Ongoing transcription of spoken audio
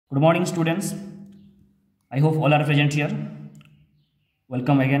Good morning, students. I hope all are present here.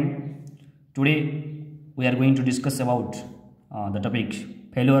 Welcome again. Today we are going to discuss about the topic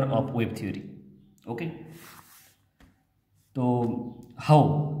failure of wave theory. Okay. So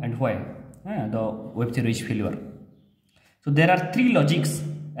how and why the wave theory is failure? So there are three logics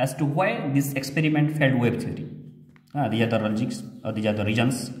as to why this experiment failed wave theory. These are the logics, these are the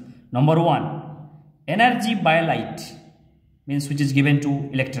reasons. Number one, energy by light means which is given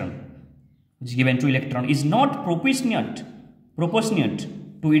to electron, is not proportionate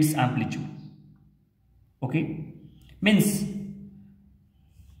to its amplitude. Okay, means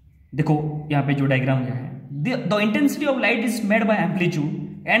देखो यहाँ पे जो diagram है, the intensity of light is made by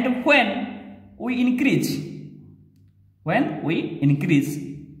amplitude, and when we increase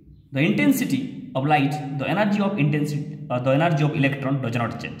the intensity of light, the energy of electron does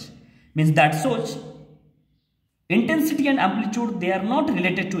not change. Means that shows intensity and amplitude, they are not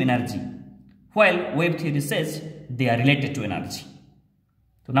related to energy, while wave theory says they are related to energy.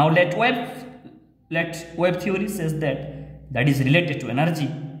 So now let wave theory says that is related to energy,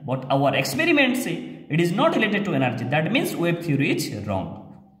 but our experiments say it is not related to energy. That means wave theory is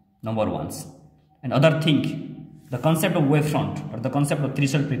wrong. Number one. And other thing, the concept of wavefront or the concept of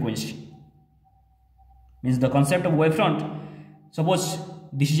threshold frequency. Means the concept of wavefront, suppose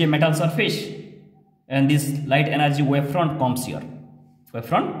this is a metal surface and this light energy wavefront comes here. Okay,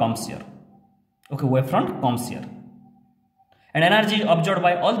 wavefront comes here. And energy is absorbed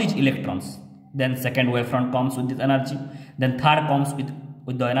by all these electrons. Then second wavefront comes with this energy. Then third comes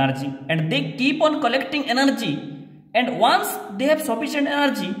with the energy. And they keep on collecting energy. And once they have sufficient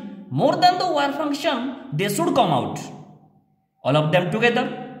energy, more than the wave function, they should come out. All of them together.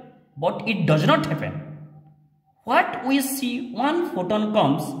 But it does not happen. What we see, one photon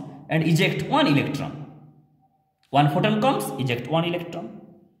comes and eject one electron. One photon comes, eject one electron.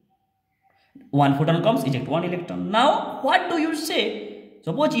 One photon comes, eject one electron. Now, what do you say?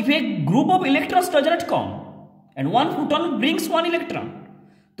 Suppose if a group of electrons does not come and one photon brings one electron.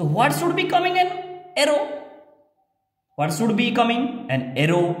 So what should be coming? An arrow. What should be coming? An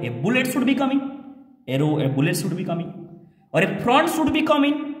arrow. A bullet should be coming. Arrow, a bullet should be coming. Or a front should be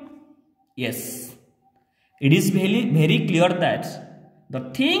coming. Yes. It is very clear that the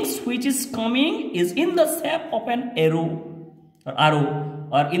things which is coming is in the shape of an arrow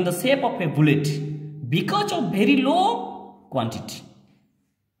or in the shape of a bullet because of very low quantity.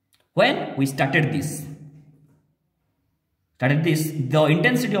 When we started this, the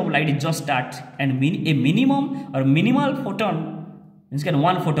intensity of light is just start, and a minimum or minimal photon, means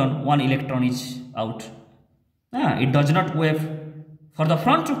one photon, one electron is out. It does not wave for the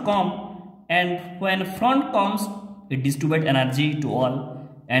front to come, and when front comes, it distributes energy to all,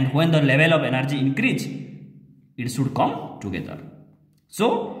 and when the level of energy increase, it should come together.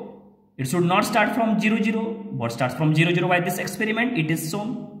 So it should not start from 0, 0, but starts from 0, 0 by this experiment. It is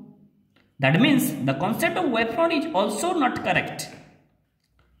shown. That means the concept of wavefront is also not correct.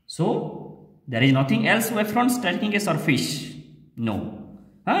 So there is nothing else wavefront striking a surface. No.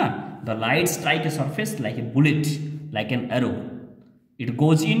 The light strikes a surface like a bullet, like an arrow. It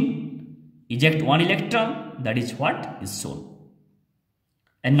goes in, eject one electron. That is what is shown.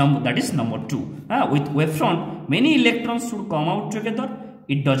 And that is number two. With wavefront, many electrons should come out together.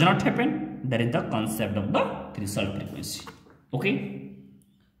 It does not happen. That is the concept of the threshold frequency. Okay.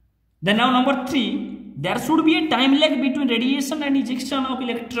 Then now number three, there should be a time lag between radiation and ejection of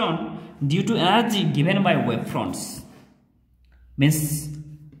electron due to energy given by wavefronts. Means,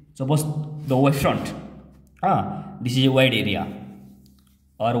 suppose the wavefront, this is a wide area,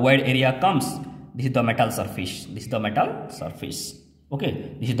 or wide area comes, this is the metal surface,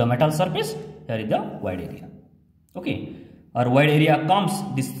 okay, this is the metal surface, here is the wide area, okay, or wide area comes,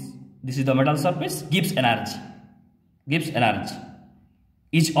 this is the metal surface, gives energy.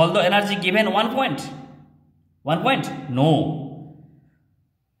 Is all the energy given one point? No.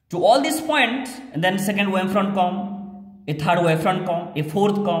 To all these points, and then second wavefront come, a third wavefront come, a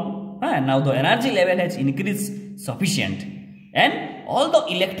fourth come. Now the energy level has increased sufficient, and all the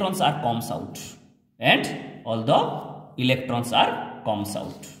electrons are comes out.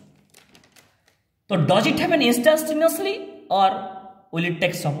 So does it happen instantaneously, or will it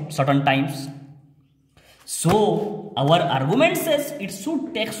take some certain times? So our argument says it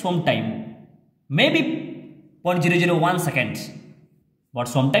should take some time, maybe 0.001 seconds, but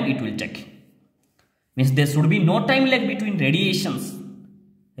sometime it will take. Means there should be no time lag between radiations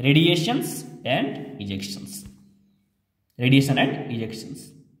and ejections.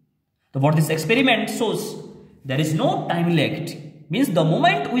 So what this experiment shows, there is no time lag. Means the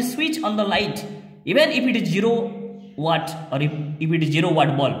moment we switch on the light, even if it is 0, watt or if it is 0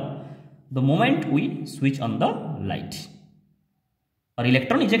 watt bulb, the moment we switch on the light or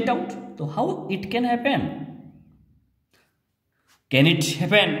electron eject out. So how it can happen? Can it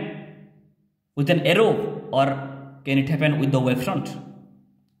happen with an arrow or can it happen with the wavefront?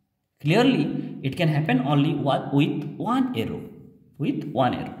 Clearly it can happen only with one arrow,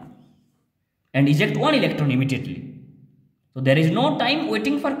 and eject one electron immediately. So there is no time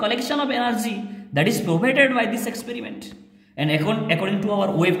waiting for collection of energy that is provided by this experiment. And according to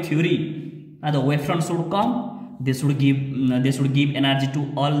our wave theory, the wavefront should come. They should give energy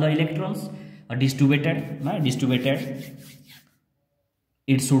to all the electrons, distributed.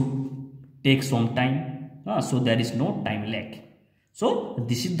 It should take some time. So there is no time lag. So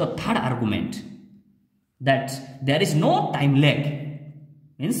this is the third argument, that there is no time lag.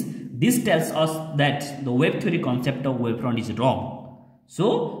 Means this tells us that the wave theory concept of wavefront is wrong.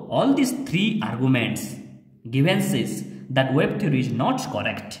 So all these three arguments given says that wave theory is not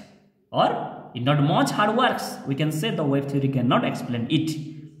correct, or in not much hard works we can say the wave theory cannot explain it.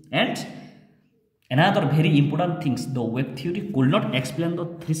 And another very important thing, the wave theory could not explain the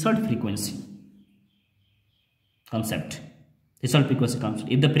threshold frequency concept. If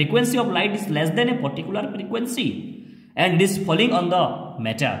the frequency of light is less than a particular frequency and it is falling on the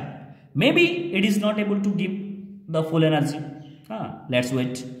matter, maybe it is not able to give the full energy. Let's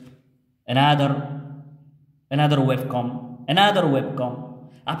wait. Another wave come.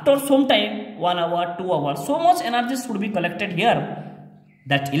 After some time, 1 hour, 2 hours, so much energy should be collected here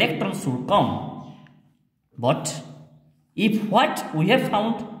that electrons should come. But if what we have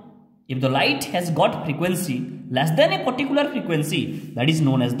found, if the light has got frequency less than a particular frequency, that is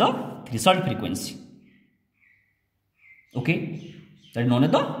known as the threshold frequency. Okay, that is known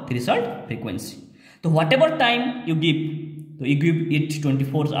as the threshold frequency. So whatever time you give, so you give it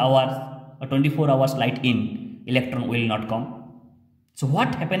 24 hours or 24 hours light in, electron will not come. So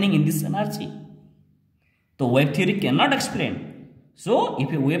what happening in this energy? So wave theory cannot explain. So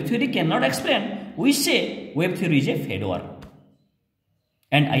if a wave theory cannot explain, we say wave theory is a failure.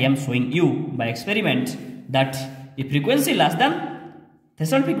 And I am showing you by experiment that if frequency less than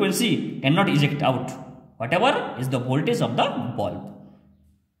threshold frequency cannot eject out whatever is the voltage of the bulb.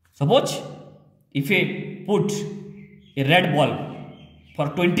 Suppose if I put a red bulb for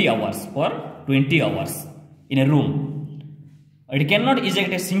 20 hours in a room, it cannot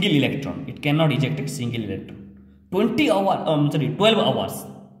eject a single electron. 12 hours.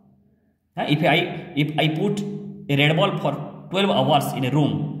 If I put a red bulb for 12 hours in a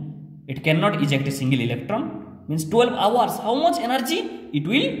room, it cannot eject a single electron. Means 12 hours, how much energy it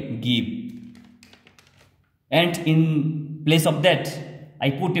will give? And in place of that, I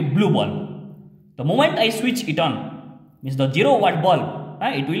put a blue bulb. The moment I switch it on, means the 0 watt bulb,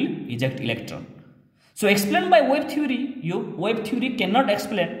 it will eject electron. So explained by wave theory, wave theory cannot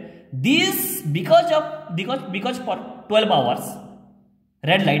explain this because for 12 hours,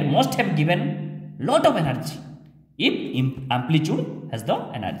 red light must have given lot of energy if amplitude has the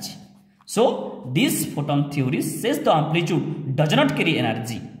energy. So this photon theory says the amplitude does not carry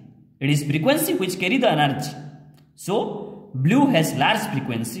energy. It is frequency which carry the energy. So blue has large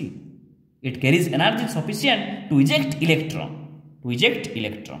frequency. It carries energy sufficient to eject electron.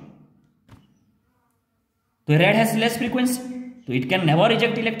 So red has less frequency. So it can never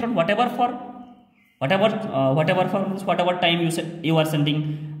eject electron whatever time you are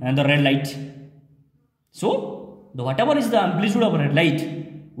sending the red light. So whatever is the amplitude of red light,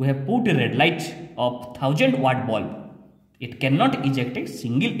 we have put a red light of 1000 watt bulb. It cannot eject a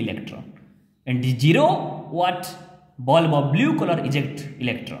single electron. And the 0 watt bulb of blue color eject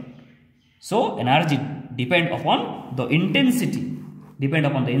electron. So energy depend upon the intensity,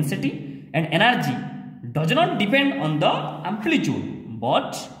 and energy does not depend on the amplitude,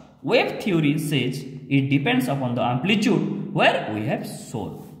 but wave theory says it depends upon the amplitude where we have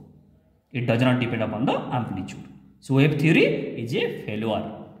shown. It does not depend upon the amplitude. So wave theory is a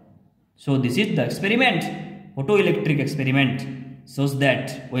failure. So this is the experiment, photoelectric experiment, shows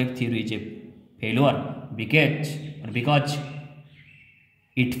that wave theory is a failure because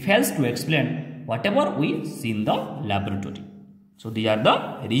it fails to explain whatever we see in the laboratory. So these are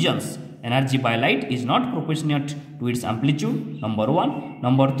the reasons. Energy by light is not proportionate to its amplitude, number 1.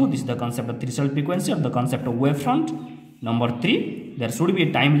 Number 2, this is the concept of threshold frequency or the concept of wavefront. Number 3, there should be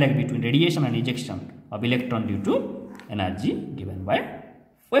a time lag between radiation and ejection of electron due to energy given by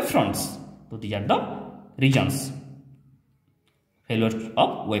wavefronts. So these are the reasons, failure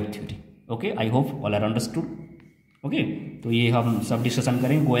of wave theory. Okay, I hope all are understood. Okay, तो ये हम सब discussion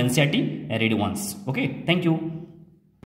करेंगे, गो NCERT read once. Okay, thank you.